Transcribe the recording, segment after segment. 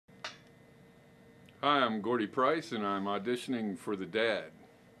Hi, I'm Gordy Price, and I'm auditioning for the dad.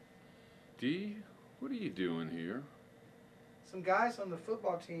 Dee, what are you doing here? Some guys on the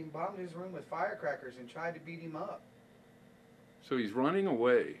football team bombed his room with firecrackers and tried to beat him up. So he's running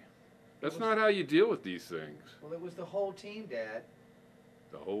away. That's not how you deal with these things. Well, it was the whole team, Dad.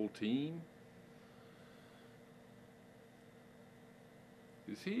 The whole team?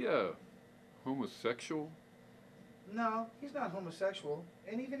 Is he a homosexual? No, he's not homosexual.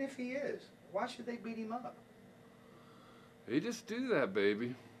 And even if he is, why should they beat him up? They just do that,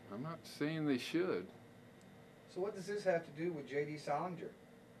 baby. I'm not saying they should. So what does this have to do with J.D. Salinger?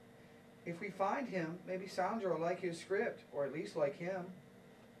 If we find him, maybe Salinger will like his script, or at least like him.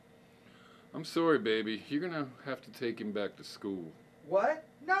 I'm sorry, baby. You're gonna have to take him back to school. What?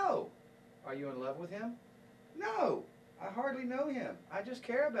 No! Are you in love with him? No! I hardly know him. I just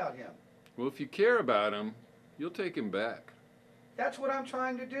care about him. Well, if you care about him, you'll take him back. That's what I'm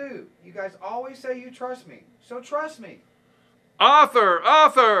trying to do. You guys always say you trust me, so trust me. Author!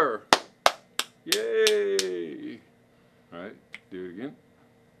 Author! Yay! All right, do it again.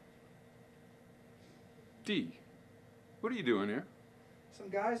 Dee, what are you doing here? Some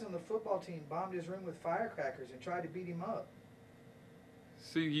guys on the football team bombed his room with firecrackers and tried to beat him up.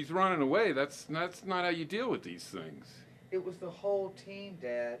 See, he's running away. That's not how you deal with these things. It was the whole team,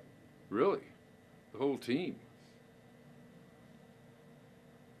 Dad. Really? The whole team?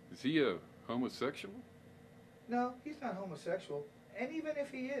 Is he a homosexual? No, he's not homosexual. And even if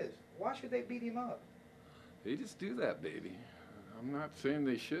he is, why should they beat him up? They just do that, baby. I'm not saying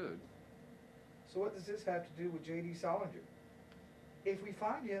they should. So what does this have to do with J.D. Salinger? If we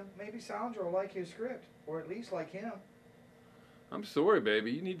find him, maybe Salinger will like his script, or at least like him. I'm sorry,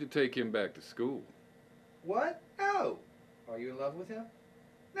 baby. You need to take him back to school. What? No! Are you in love with him?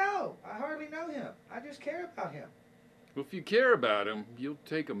 No, I hardly know him. I just care about him. Well, if you care about him, you'll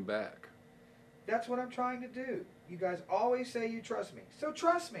take him back. That's what I'm trying to do. You guys always say you trust me, so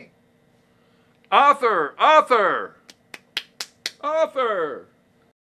trust me. Author! Author! Author!